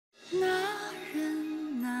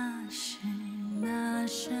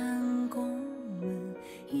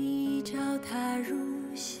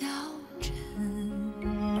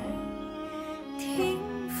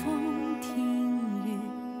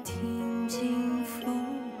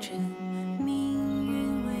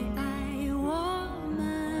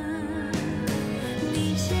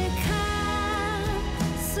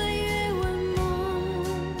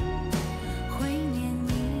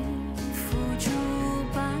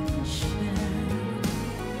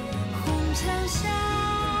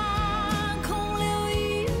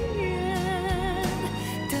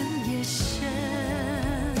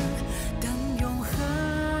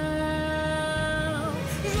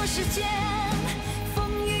间，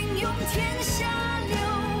风云涌天下流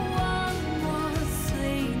亡，我随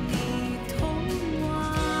你同往。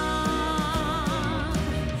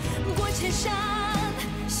过千山，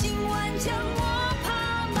行万江，我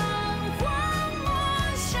怕满荒漠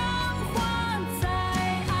上花在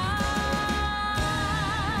岸。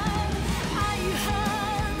爱与恨，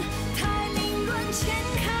太凌乱，千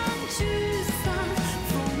看聚散，风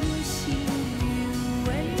行云为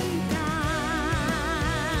淡。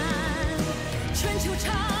春秋长，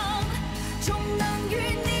终能与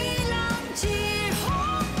你浪迹红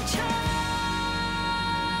尘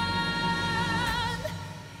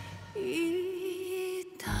一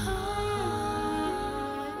趟。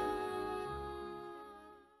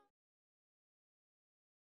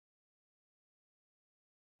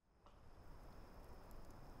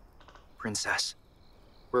Princess,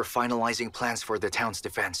 we're finalizing plans for the town's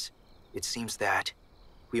defense. It seems that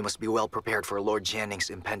we must be well prepared for Lord Jianning's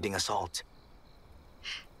impending assault.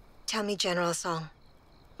 Tell me, General Song,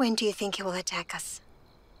 when do you think he will attack us?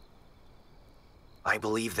 I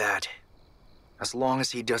believe that as long as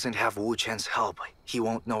he doesn't have Wu Chen's help, he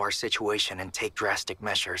won't know our situation and take drastic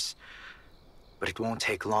measures. But it won't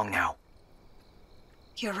take long now.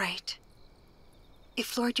 You're right.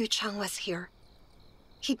 If Lord Yucheng was here,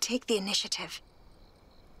 he'd take the initiative.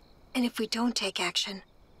 And if we don't take action,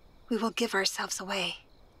 we will give ourselves away.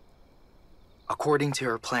 According to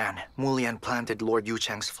her plan, Mulian planted Lord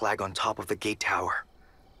Yucheng's flag on top of the gate tower.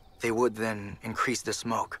 They would then increase the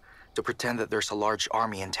smoke to pretend that there's a large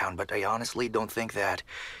army in town, but I honestly don't think that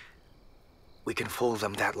we can fool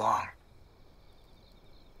them that long.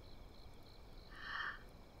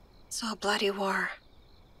 So a bloody war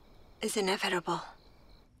is inevitable.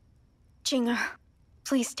 Jinger,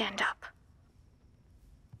 please stand up.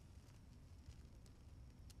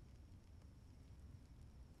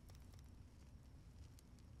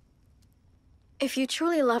 If you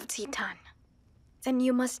truly love Zidan, then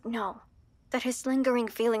you must know that his lingering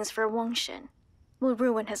feelings for Wang Shen will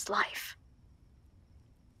ruin his life.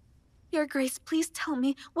 Your Grace, please tell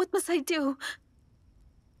me, what must I do?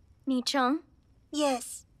 Ni Zheng?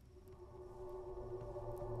 Yes.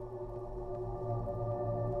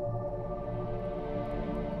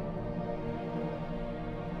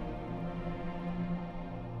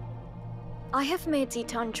 I have made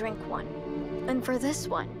Zidan drink one, and for this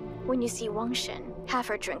one, when you see Wang Shen, have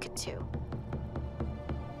her drink it too.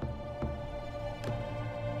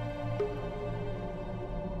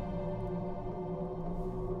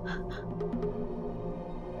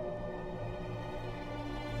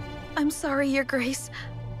 I'm sorry, Your Grace,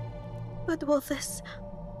 but will this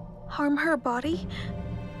harm her body?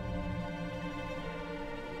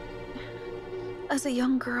 As a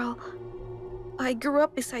young girl, I grew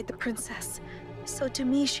up beside the princess, so to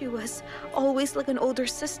me she was always like an older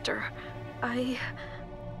sister. I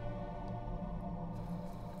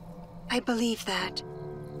believe that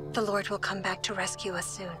the Lord will come back to rescue us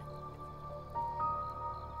soon.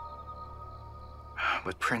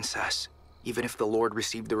 But Princess, even if the Lord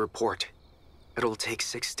received the report, it'll take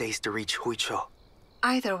 6 days to reach Huichou.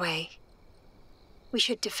 Either way, we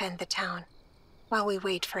should defend the town while we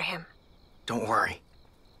wait for him. Don't worry.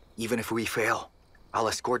 Even if we fail, I'll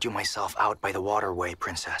escort you myself out by the waterway,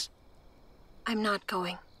 Princess. I'm not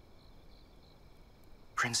going.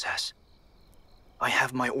 Princess, I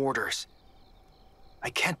have my orders. I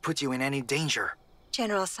can't put you in any danger.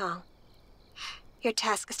 General Song, your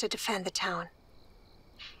task is to defend the town.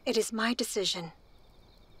 It is my decision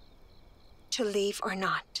to leave or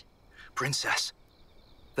not. Princess,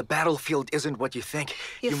 the battlefield isn't what you think.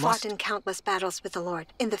 You fought in countless battles with the Lord,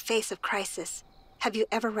 in the face of crisis. Have you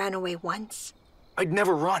ever ran away once? I'd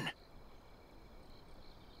never run.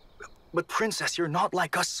 But Princess, you're not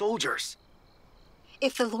like us soldiers.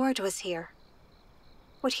 If the Lord was here,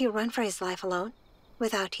 would he run for his life alone,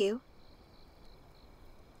 without you?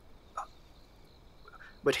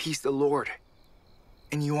 But he's the Lord,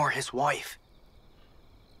 and you are his wife.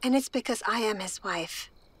 And it's because I am his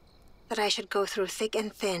wife that I should go through thick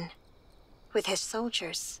and thin with his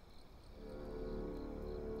soldiers.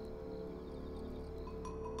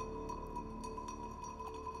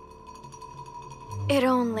 It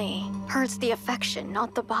only hurts the affection,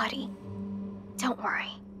 not the body. Don't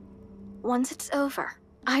worry. Once it's over,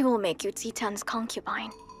 I will make you Zidan's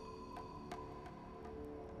concubine.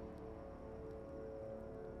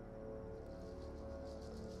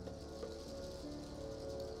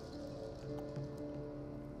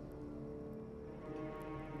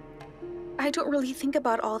 I don't really think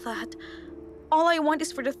about all that. All I want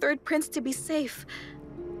is for the third prince to be safe.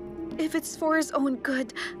 If it's for his own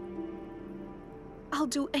good, I'll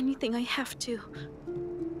do anything I have to.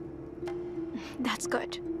 That's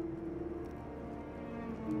good.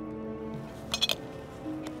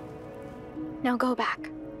 Now go back.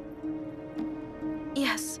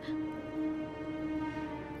 Yes.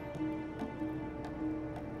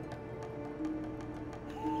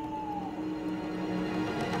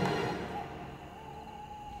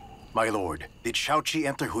 My lord, did Xiao Qi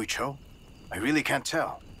enter Huichou? I really can't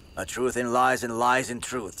tell. A truth in lies and lies in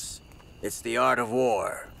truths. It's the art of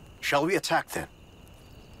war. Shall we attack then?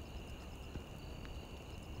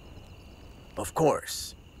 Of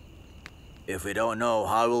course. If we don't know,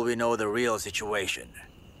 how will we know the real situation?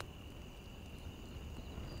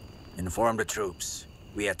 Inform the troops.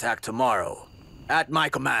 We attack tomorrow. At my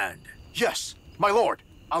command. Yes, my lord.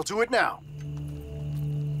 I'll do it now.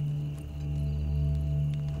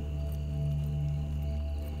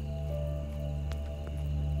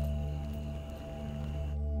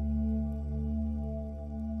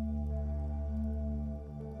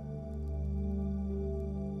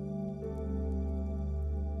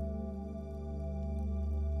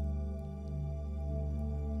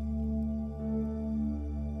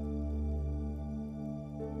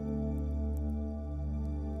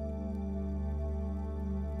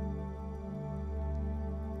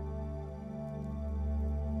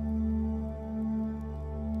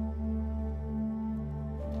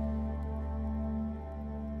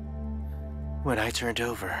 When I turned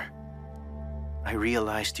over, I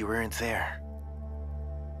realized you weren't there.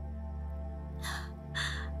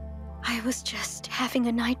 I was just having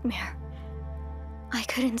a nightmare. I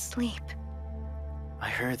couldn't sleep. I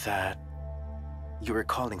heard that you were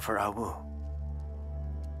calling for Awu.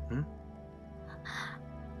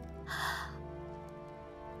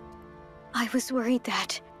 I was worried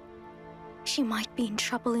that she might be in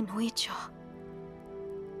trouble in Huichou.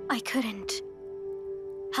 I couldn't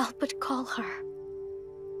help but call her.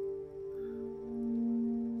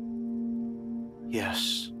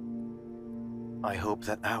 Yes. I hope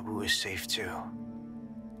that Awu is safe too.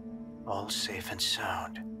 All safe and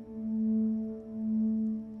sound.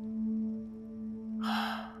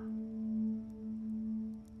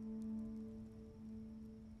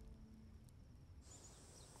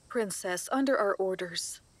 Princess, under our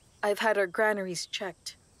orders, I've had our granaries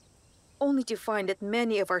checked, only to find that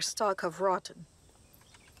many of our stock have rotten.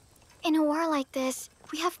 In a war like this,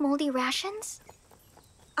 we have moldy rations?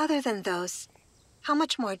 Other than those, how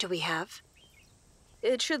much more do we have?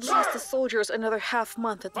 It should last the soldiers another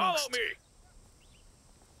half-month at most.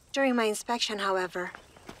 During my inspection, however,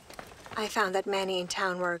 I found that many in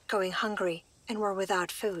town were going hungry and were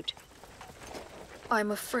without food. I'm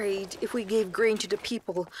afraid if we gave grain to the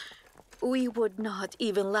people, we would not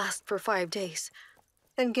even last for 5 days.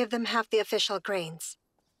 Then give them half the official grains.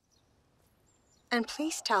 And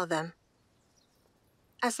please tell them,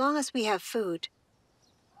 as long as we have food,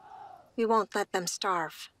 we won't let them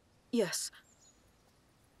starve. Yes.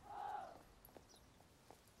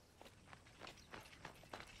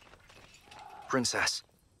 Princess,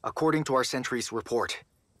 according to our sentry's report,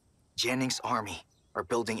 Jianning's army are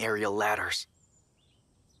building aerial ladders.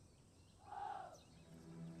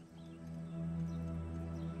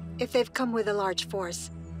 If they've come with a large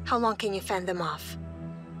force, how long can you fend them off?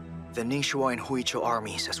 The Ningxua and Huichou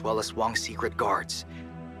armies, as well as Wang's secret guards,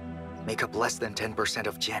 make up less than 10%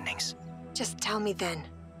 of Jianning's. Just tell me then,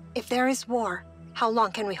 if there is war, how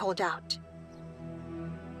long can we hold out?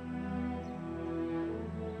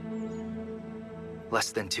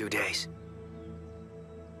 Less than 2 days.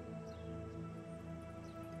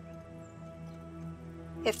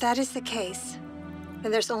 If that is the case,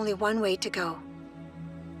 then there's only one way to go.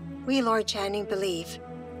 We, Lord Jianning, believe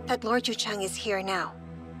that Lord Yuchang is here now.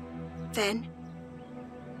 Then,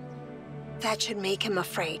 that should make him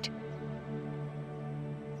afraid.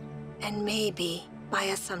 And maybe buy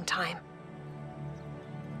us some time.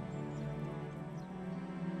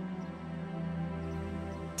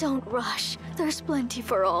 Don't rush. There's plenty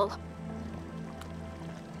for all.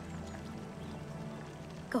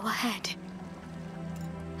 Go ahead.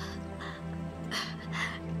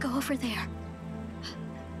 Go over there.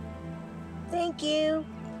 Thank you.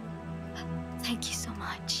 Thank you so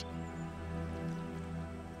much.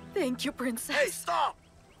 Thank you, Princess. Hey, stop!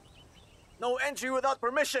 No entry without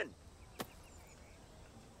permission.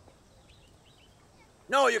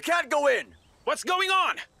 No, you can't go in. What's going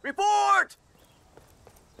on? Report!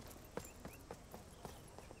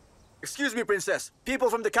 Excuse me, Princess. People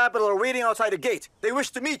from the capital are waiting outside the gate. They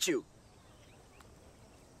wish to meet you.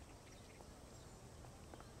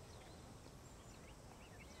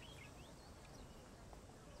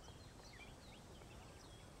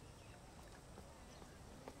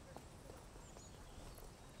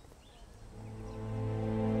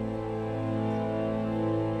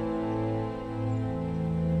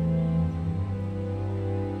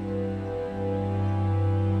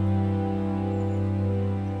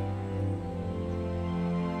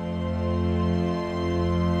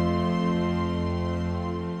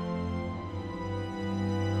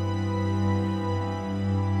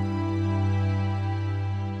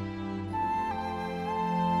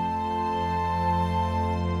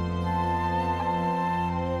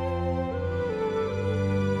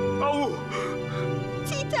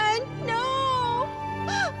 Zidan, no!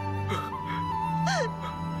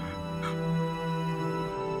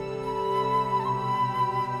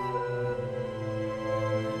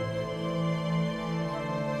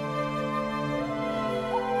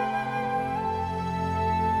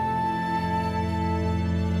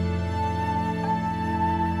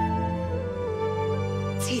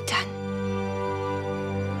 Zidan.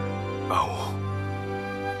 Oh.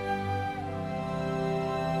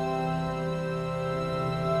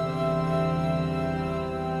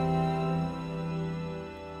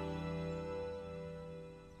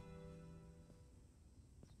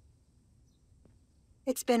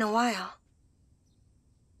 It's been a while.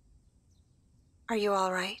 Are you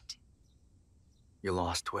all right? You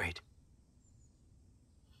lost weight.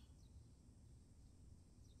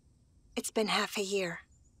 It's been half a year.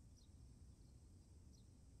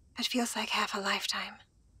 It feels like half a lifetime.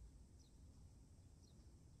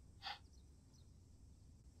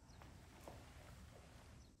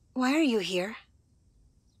 Why are you here?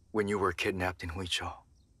 When you were kidnapped in Huizhou,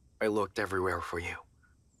 I looked everywhere for you.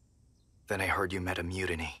 Then I heard you met a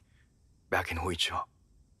mutiny back in Huizhou.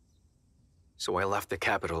 So I left the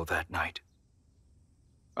capital that night.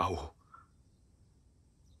 Oh.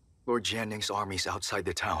 Lord Jianning's army's outside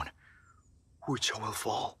the town. Huizhou will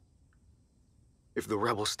fall. If the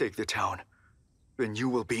rebels take the town, then you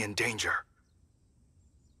will be in danger.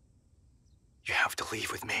 You have to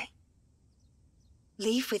leave with me.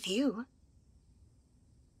 Leave with you?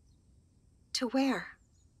 To where?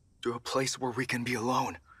 To a place where we can be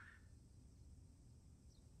alone.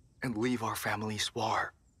 And leave our family's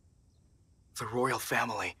war. The royal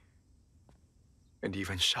family. And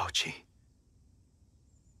even Xiao Qi.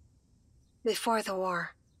 Before the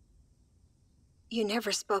war, you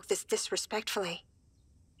never spoke this disrespectfully.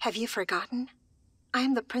 Have you forgotten? I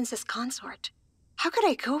am the princess consort. How could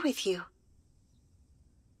I go with you?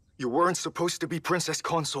 You weren't supposed to be princess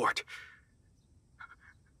consort.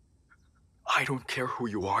 I don't care who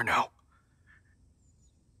you are now.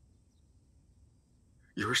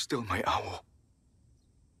 You're still my owl.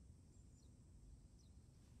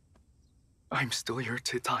 I'm still your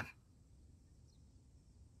Titan.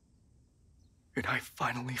 And I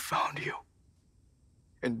finally found you.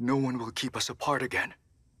 And no one will keep us apart again.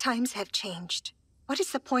 Times have changed. What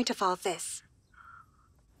is the point of all this?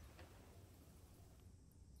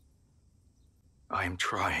 I am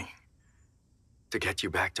trying to get you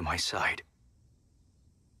back to my side.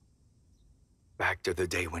 Back to the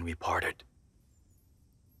day when we parted.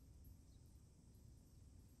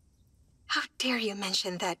 How dare you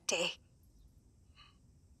mention that day?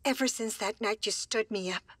 Ever since that night you stood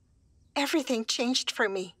me up, everything changed for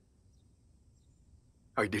me.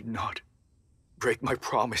 I did not break my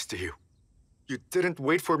promise to you. You didn't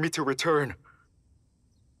wait for me to return.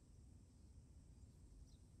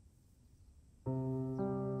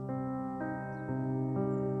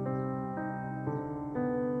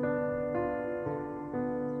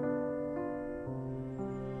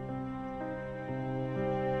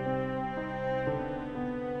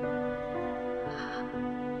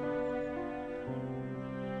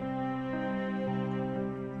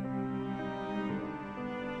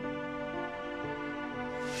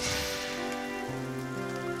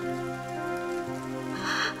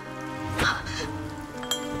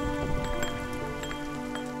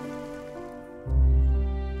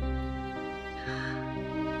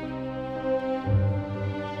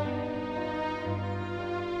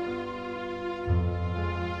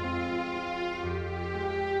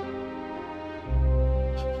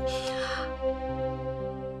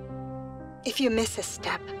 If you miss a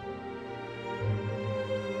step,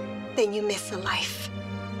 then you miss a life.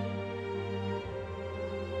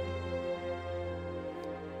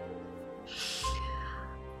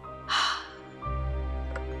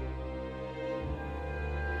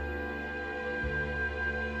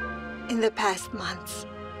 In the past months,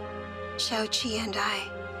 Xiao Qi and I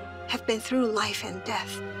have been through life and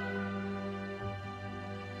death.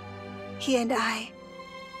 He and I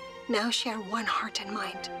now share one heart and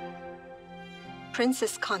mind.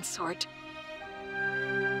 Princess Consort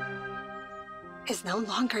is no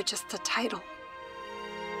longer just a title.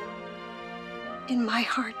 In my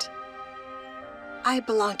heart, I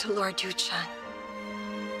belong to Lord Yuchang.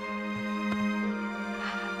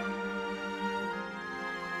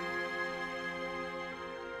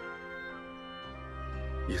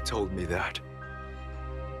 You told me that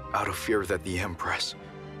out of fear that the empress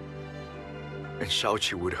and Xiao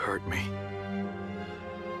Qi would hurt me.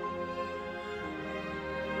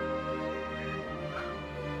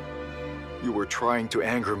 You were trying to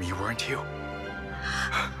anger me, weren't you?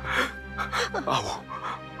 Oh.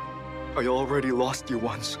 I already lost you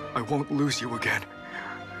once. I won't lose you again.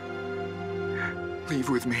 Leave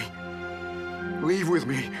with me. Leave with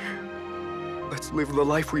me. Let's live the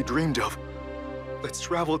life we dreamed of. Let's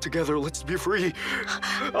travel together. Let's be free.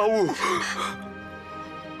 Ow.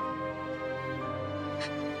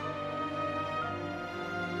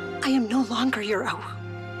 I am no longer your Awu.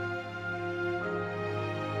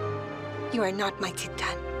 You are not my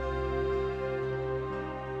Zidan.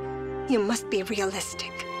 You must be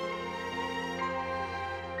realistic.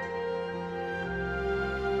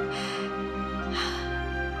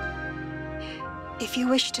 If you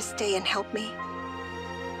wish to stay and help me,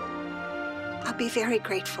 I'll be very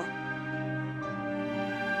grateful.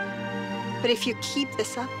 But if you keep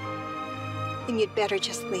this up, then you'd better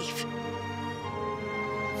just leave.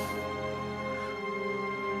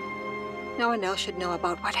 No one else should know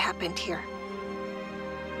about what happened here.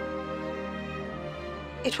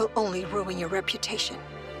 It will only ruin your reputation.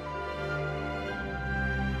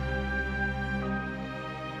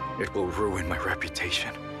 It will ruin my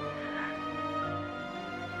reputation.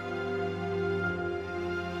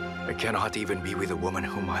 I cannot even be with a woman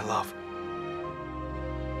whom I love.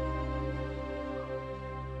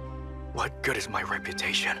 What good is my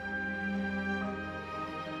reputation?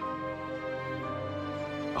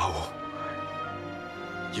 Oh,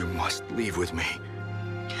 you must leave with me.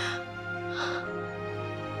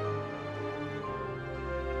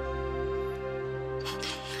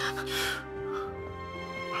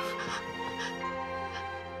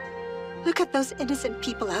 Look at those innocent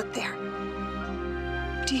people out there.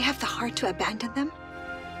 Do you have the heart to abandon them?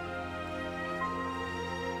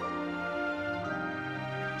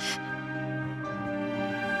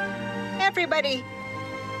 Everybody!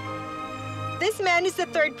 This man is the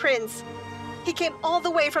third prince. He came all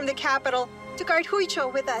the way from the capital to guard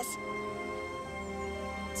Huichou with us.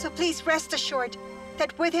 So please rest assured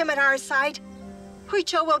that with him at our side,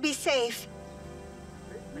 Huichou will be safe.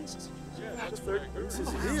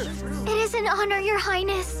 It is an honor, Your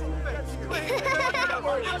Highness. We'll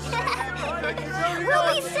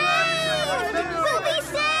be saved! We'll be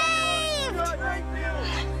saved!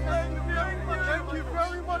 Thank you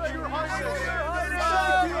very much, Your Highness.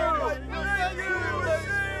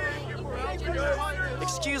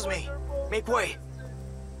 Excuse me. Make way.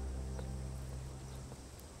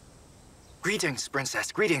 Greetings,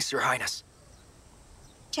 Princess. Greetings, Your Highness.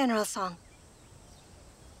 General Song.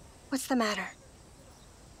 What's the matter?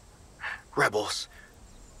 Rebels.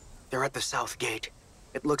 They're at the south gate.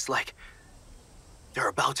 It looks like they're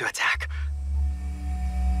about to attack.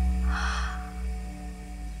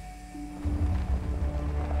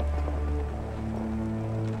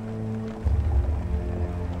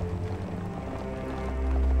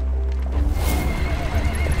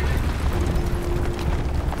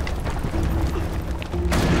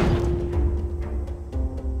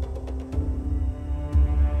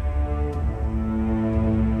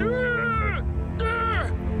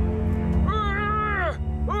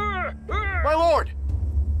 My lord!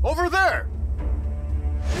 Over there!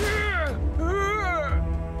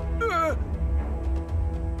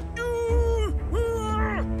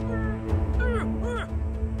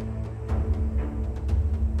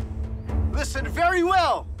 Listen very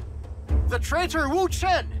well! The traitor Wu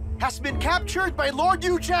Chen has been captured by Lord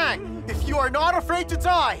Yuzhang. If you are not afraid to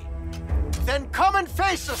die, then come and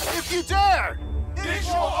face us if you dare!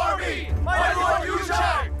 Visual army! Mighty Lord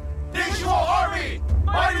Yuzhang! Visual army!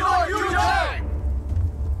 Mighty Lord Yuzhang!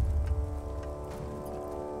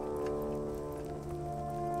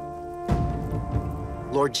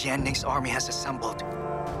 Lord Jianning's army has assembled.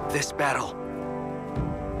 This battle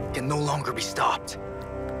can no longer be stopped.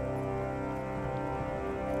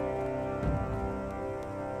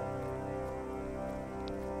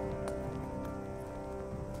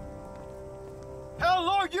 Tell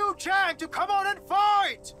Lord Yuzhang to come on and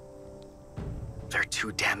fight! They're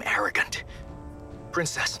too damn arrogant.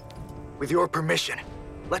 Princess, with your permission,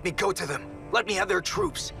 let me go to them. Let me have their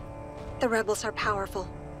troops. The rebels are powerful.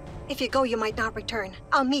 If you go, you might not return.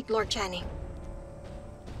 I'll meet Lord Jianning.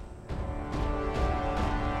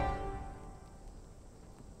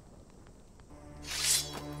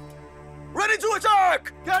 Ready to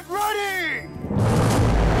attack! Get ready!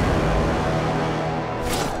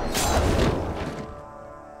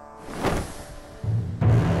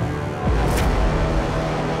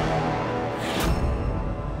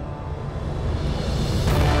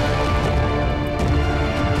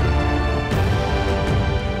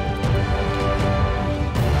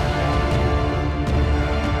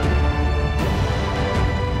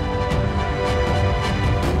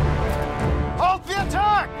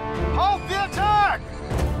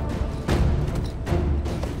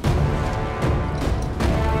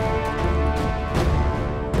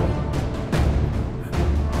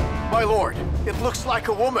 looks like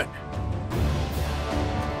a woman.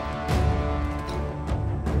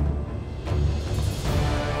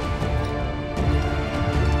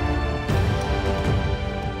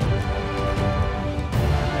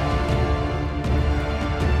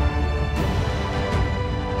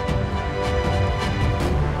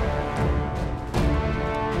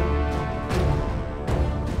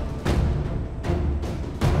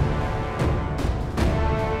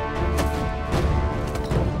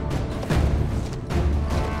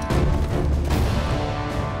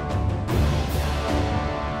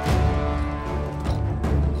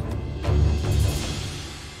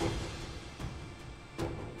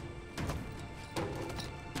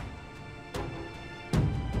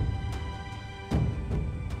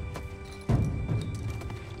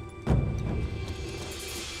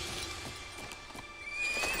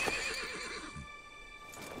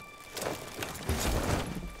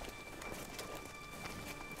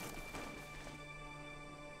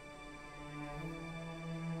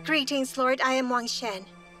 Greetings, Lord. I am Wang Shen.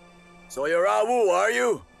 So you're Wu, are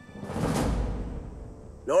you?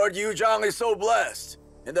 Lord Yuzhang is so blessed.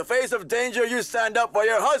 In the face of danger, you stand up for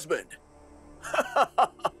your husband.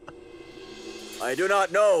 I do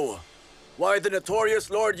not know why the notorious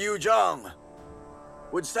Lord Yuzhang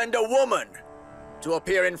would send a woman to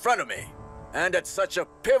appear in front of me, and at such a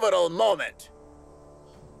pivotal moment.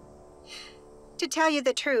 To tell you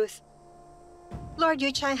the truth, Lord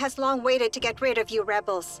Yuchang has long waited to get rid of you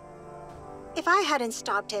rebels. If I hadn't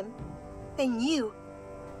stopped him, then you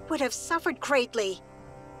would have suffered greatly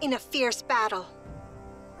in a fierce battle.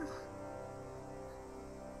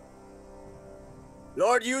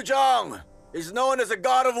 Lord Yuzhang is known as a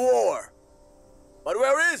god of war. But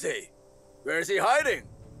where is he? Where is he hiding?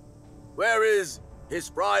 Where is his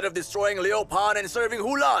pride of destroying Liupan and serving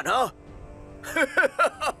Helan,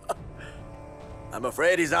 huh? I'm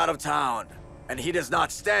afraid he's out of town, and he does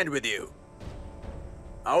not stand with you.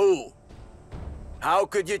 Oh, how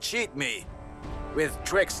could you cheat me with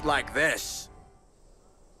tricks like this?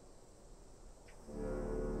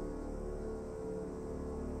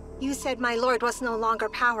 You said my lord was no longer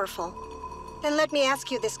powerful. Then let me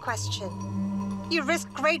ask you this question. You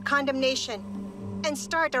risk great condemnation and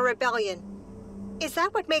start a rebellion. Is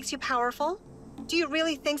that what makes you powerful? Do you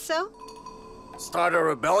really think so? Start a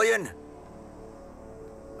rebellion?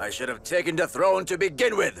 I should have taken the throne to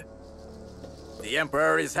begin with. The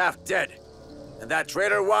Emperor is half dead, and that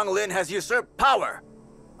traitor Wang Lin has usurped power.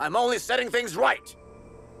 I'm only setting things right.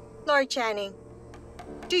 Lord Channing,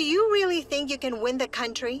 do you really think you can win the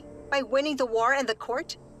country by winning the war and the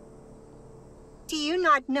court? Do you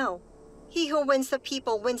not know, he who wins the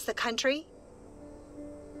people wins the country?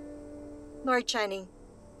 Lord Channing,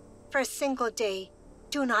 for a single day,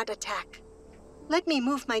 do not attack. Let me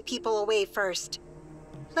move my people away first.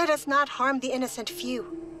 Let us not harm the innocent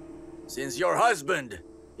few. Since your husband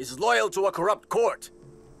is loyal to a corrupt court,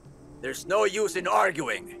 there's no use in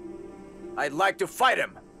arguing. I'd like to fight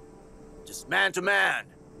him, just man to man,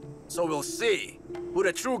 so we'll see who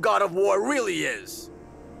the true god of war really is.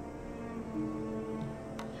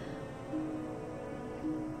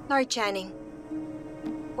 Lord Channing,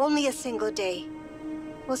 only a single day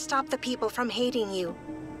will stop the people from hating you.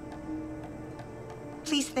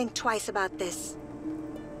 Please think twice about this.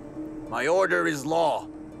 My order is law.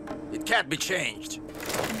 It can't be changed.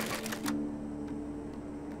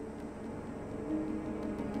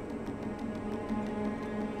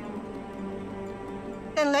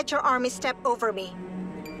 Then let your army step over me.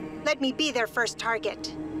 Let me be their first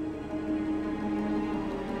target.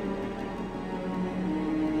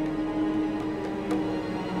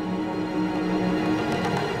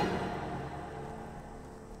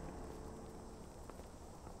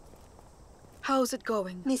 How's it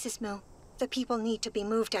going? Mrs. Mo, the people need to be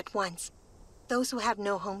moved at once. Those who have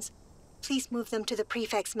no homes, please move them to the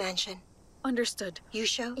prefect's mansion. Understood.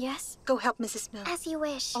 Yusho? Yes? Go help Mrs. Mo. As you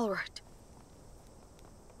wish. All right.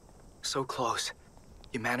 So close.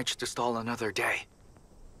 You managed to stall another day.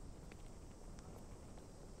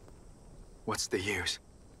 What's the use?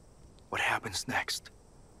 What happens next?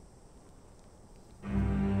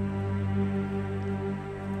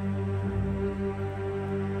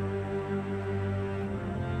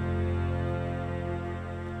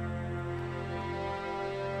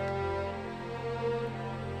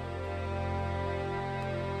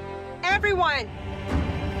 Everyone!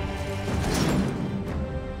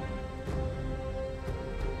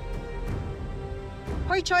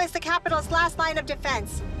 Huichou is the capital's last line of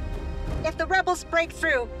defense. If the rebels break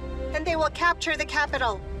through, then they will capture the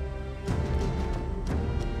capital.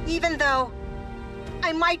 Even though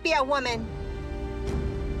I might be a woman,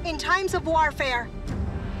 in times of warfare,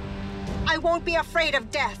 I won't be afraid of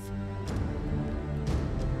death.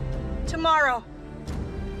 Tomorrow,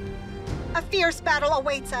 a fierce battle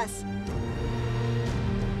awaits us.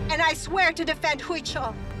 And I swear to defend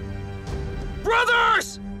Huichou.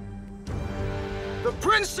 Brothers! The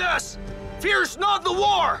princess fears not the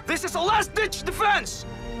war! This is a last-ditch defense!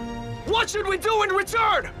 What should we do in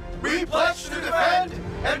return? We pledge to defend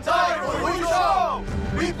and die for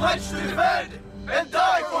Huichou! We pledge to defend and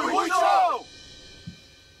die for Huichou!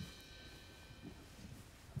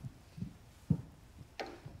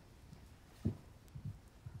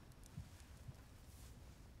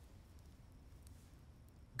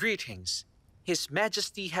 Greetings. His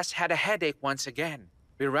Majesty has had a headache once again.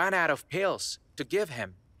 We ran out of pills to give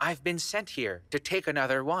him. I've been sent here to take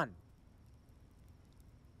another one.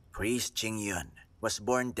 Priest Jingyun was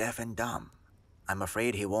born deaf and dumb. I'm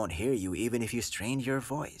afraid he won't hear you even if you strained your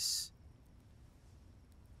voice.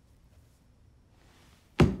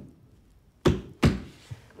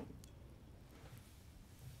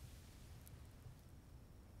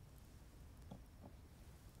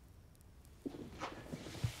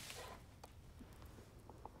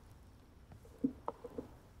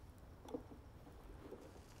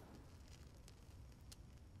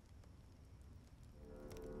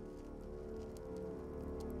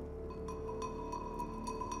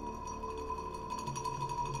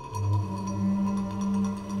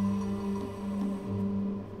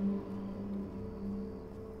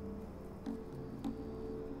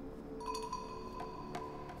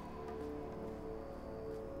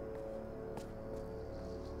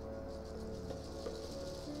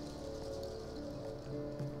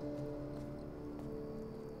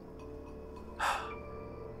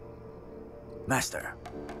 Master.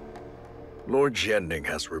 Lord Jianning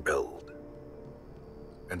has rebelled,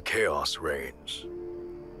 and chaos reigns.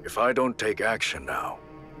 If I don't take action now,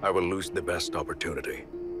 I will lose the best opportunity.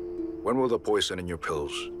 When will the poison in your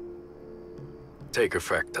pills take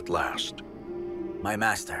effect at last? My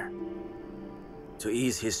master, to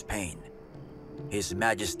ease his pain, His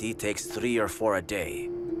Majesty takes 3 or 4 a day.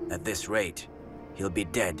 At this rate, he'll be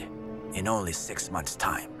dead in only 6 months'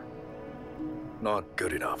 time. Not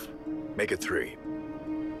good enough. Make it 3.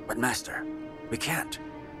 But Master, we can't.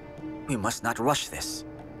 We must not rush this.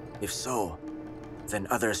 If so, then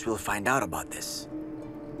others will find out about this.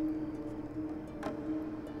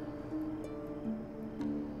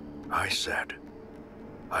 I said,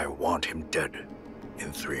 I want him dead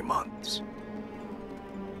in 3 months.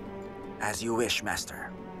 As you wish,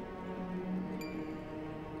 Master.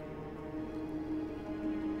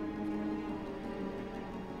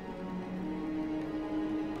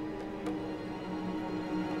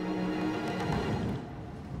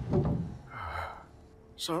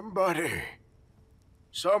 Somebody.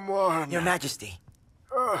 Someone. Your Majesty.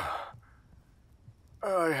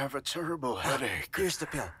 I have a terrible headache. Here's the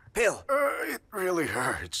pill. Pill! It really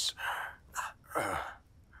hurts.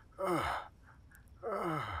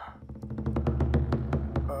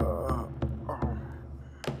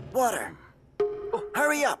 Water!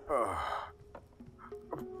 Hurry up!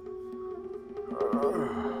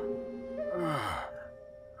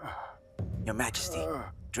 Your Majesty,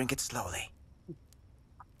 drink it slowly.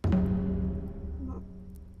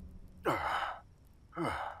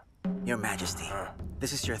 Your Majesty,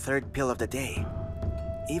 this is your 3rd pill of the day.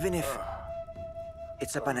 Even if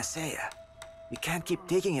it's a panacea, you can't keep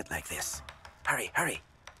taking it like this. Hurry, hurry.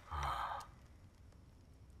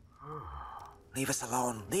 Leave us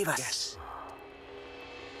alone. Leave us. Yes.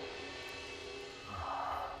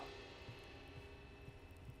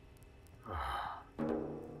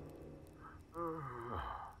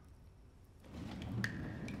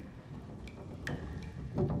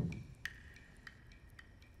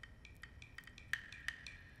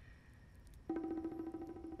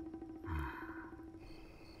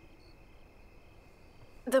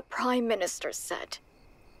 The Prime Minister said,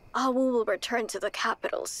 Awu will return to the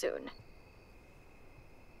capital soon.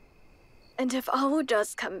 And if Awu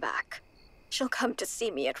does come back, she'll come to see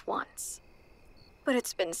me at once. But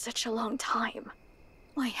it's been such a long time.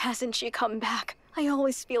 Why hasn't she come back? I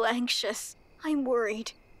always feel anxious. I'm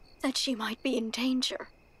worried that she might be in danger.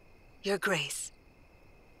 Your Grace,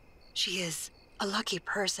 she is a lucky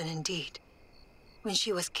person indeed. When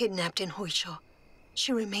she was kidnapped in Huichou,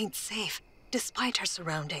 she remained safe despite her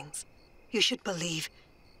surroundings. You should believe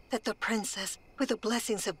that the princess, with the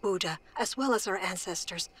blessings of Buddha, as well as our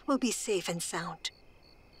ancestors, will be safe and sound.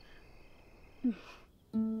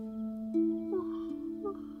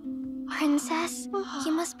 Princess,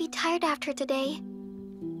 you must be tired after today.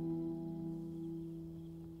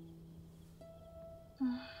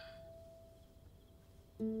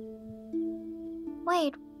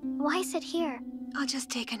 Wait, Why sit here? I'll just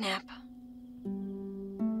take a nap.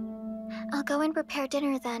 I'll go and prepare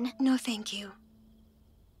dinner then. No, thank you.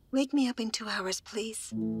 Wake me up in 2 hours,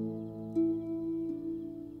 please.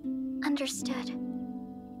 Understood.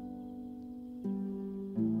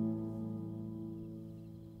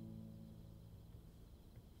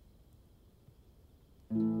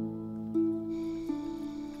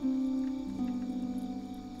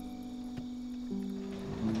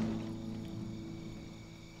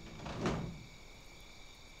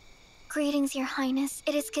 Greetings, Your Highness.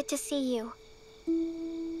 It is good to see you.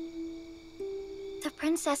 The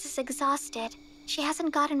princess is exhausted. She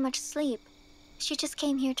hasn't gotten much sleep. She just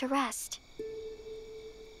came here to rest.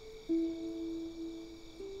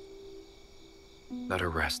 Let her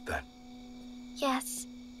rest then. Yes.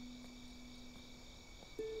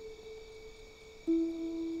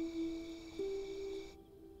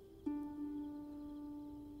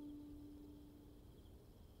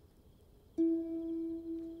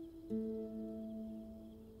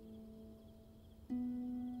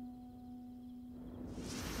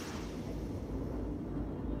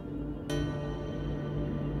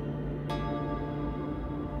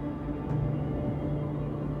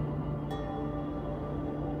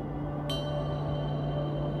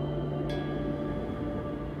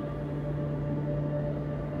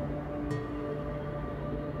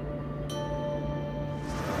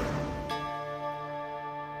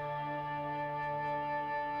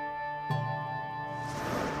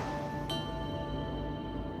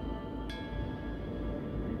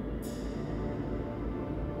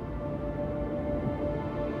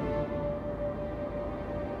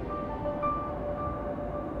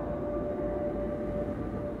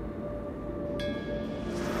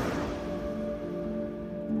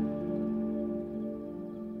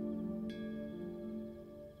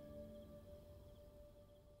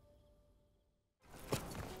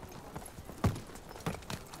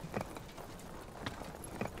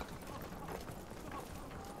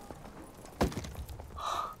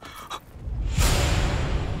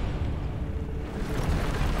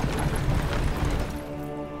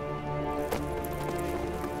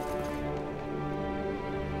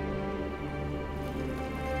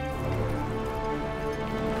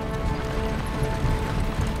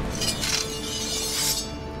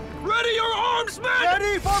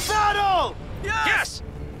 Ready for battle! Yes!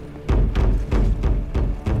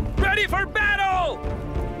 Ready for battle!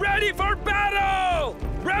 Ready for battle!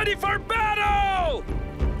 Ready for battle!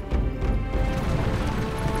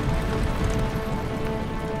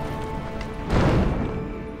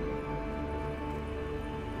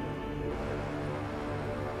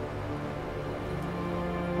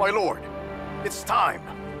 My lord, it's time.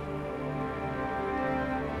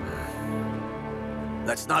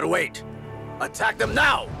 Let's not wait. Attack them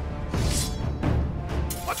now!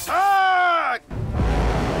 Attack!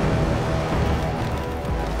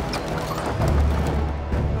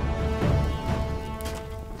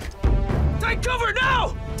 Take cover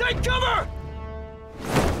now! Take cover!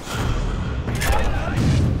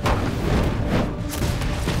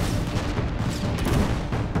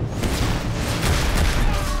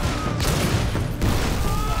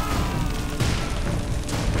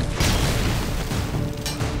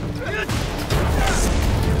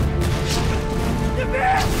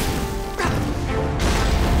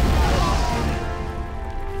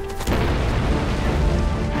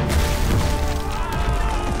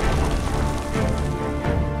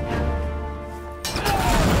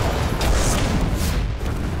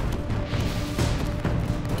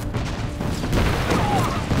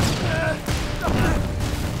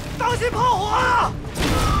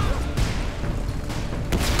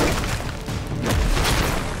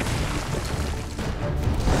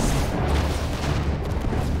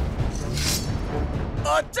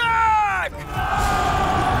 Attack!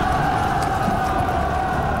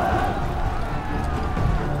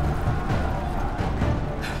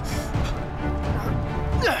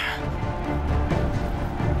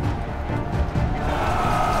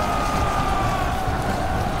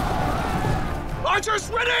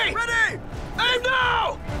 Archers ready! Ready! Aim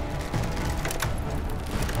now!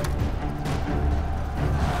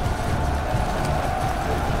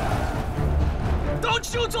 Don't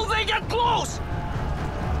shoot till they get close!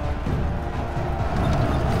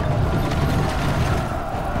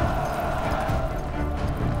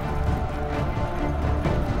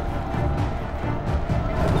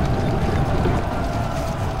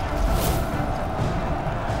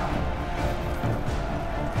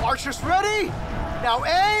 Archers ready? Now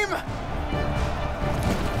aim!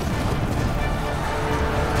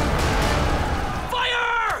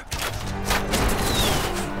 Fire!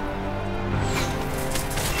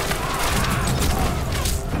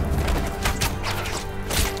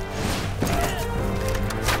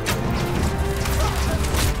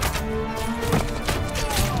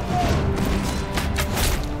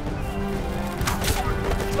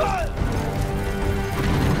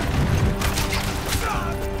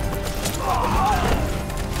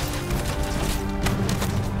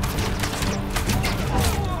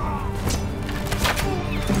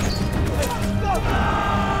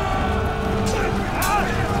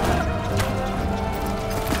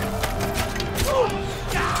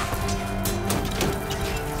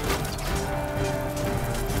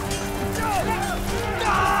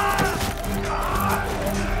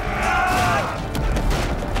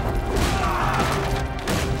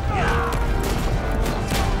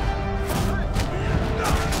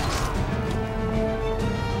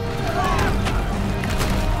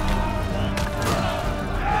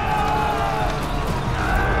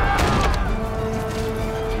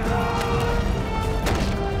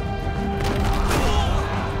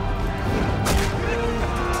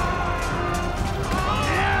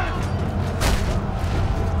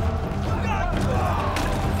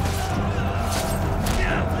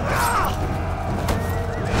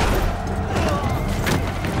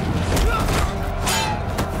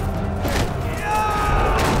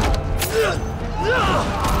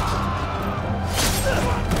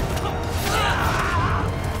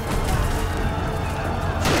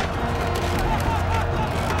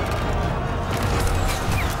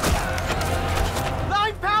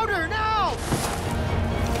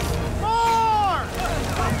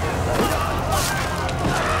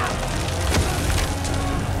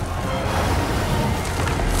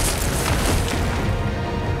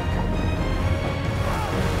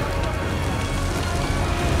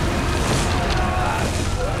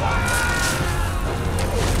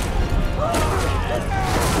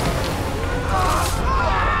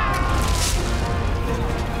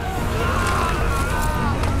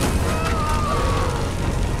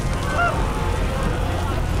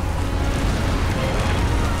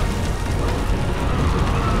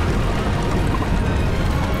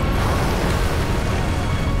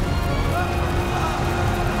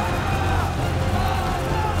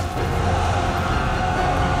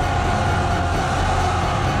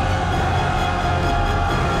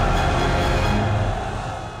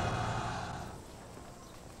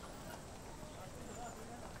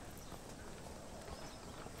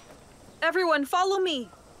 Everyone, follow me!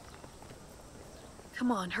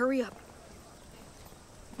 Come on, hurry up.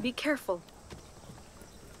 Be careful.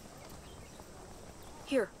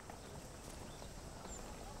 Here.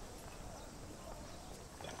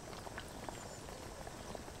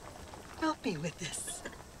 Help me with this.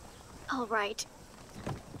 All right.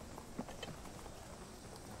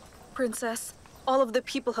 Princess, all of the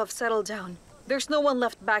people have settled down. There's no one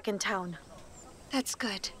left back in town. That's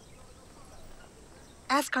good.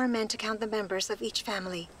 Ask our men to count the members of each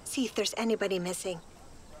family. See if there's anybody missing.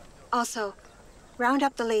 Also, round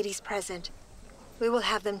up the ladies present. We will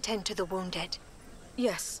have them tend to the wounded.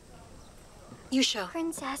 Yes. Yusho.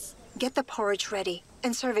 Princess. Get the porridge ready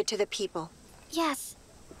and serve it to the people. Yes.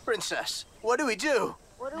 Princess, what do we do?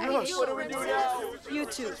 What do we do now? You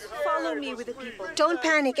two, follow me with the people. Don't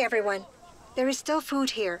panic, everyone. There is still food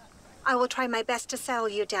here. I will try my best to settle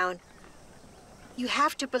you down. You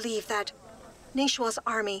have to believe that Ningshuo's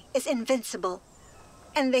army is invincible,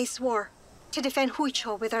 and they swore to defend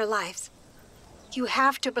Huichou with their lives. You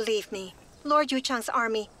have to believe me. Lord Yuchang's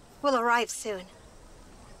army will arrive soon.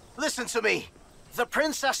 Listen to me. The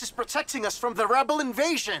princess is protecting us from the rebel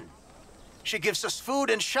invasion. She gives us food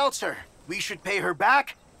and shelter. We should pay her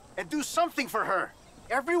back and do something for her.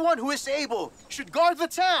 Everyone who is able should guard the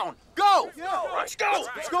town. Go! Let's go!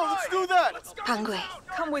 Let's go! Let's do that! Hangui.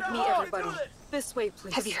 Come with me, everybody. This way,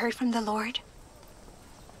 please. Have you heard from the Lord?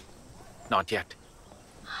 Not yet.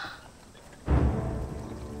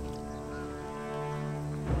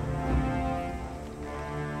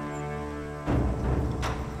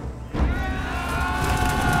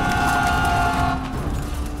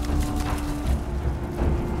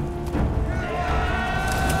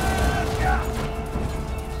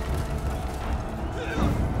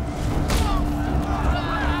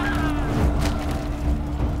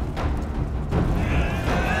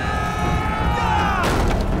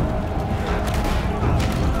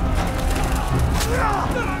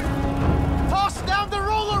 Toss down the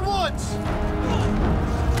roller woods!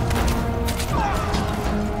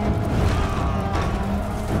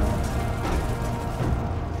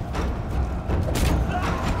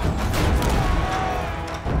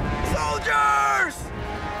 Soldiers!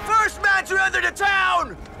 First man to enter the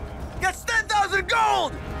town gets 10,000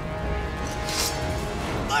 gold!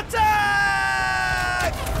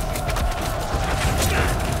 Attack!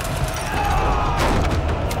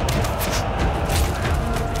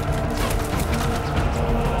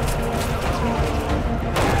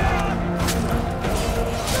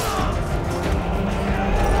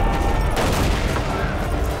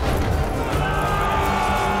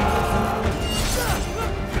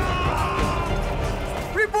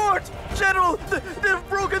 Report! General, they've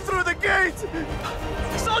broken through the gate!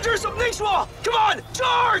 Soldiers of Ningxuo! Come on!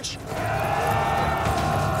 Charge!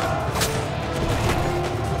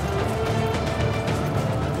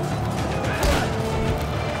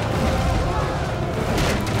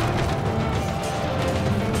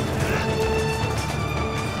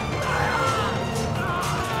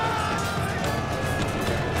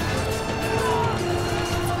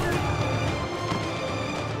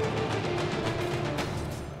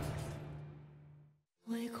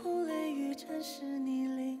唯恐雷雨沾湿你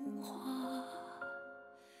菱花，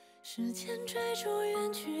时间追逐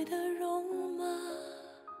远去的戎马。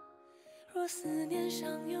若思念尚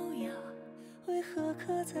有涯，为何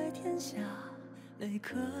刻在天下？泪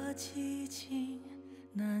可寄情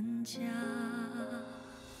难夹。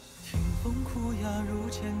听风哭哑如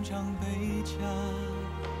千丈悲家，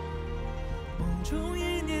梦中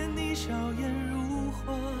一念你笑颜如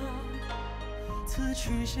花。此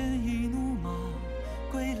去现已怒马，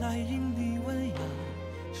归来因你温雅，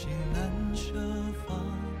心难舍放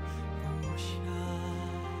不下。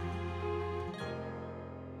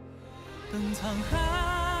等沧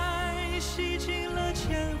海洗尽了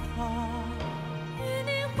铅华，与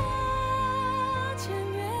你花前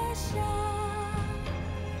月下，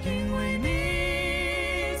因为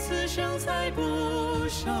你此生才不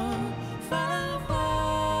剩繁华。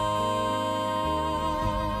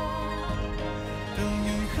等云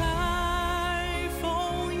海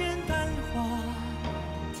风烟淡化，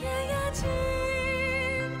天涯尽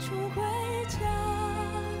处归家。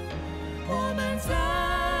我们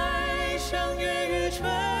再相约于春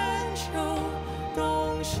秋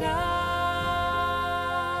冬夏。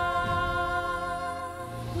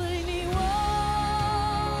为你望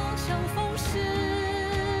相逢时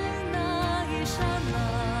那一刹那，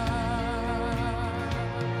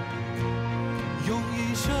用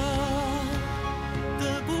一生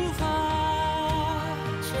的步伐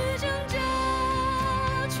去挣扎，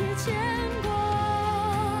去牵挂，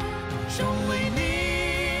终为你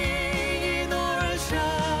一诺而下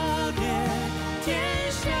别。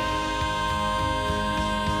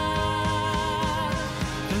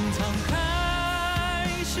当沧海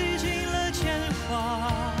洗尽了铅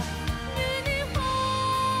华，与你花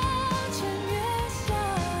前月下，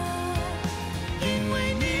因为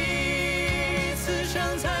你此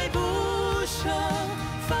生才不剩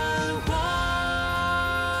繁华。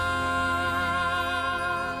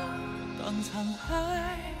当沧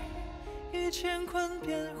海已乾坤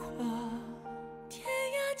变化，天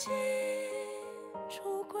涯尽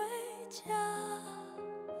处归家，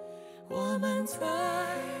我们再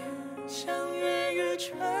相约于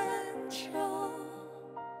春秋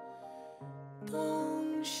冬。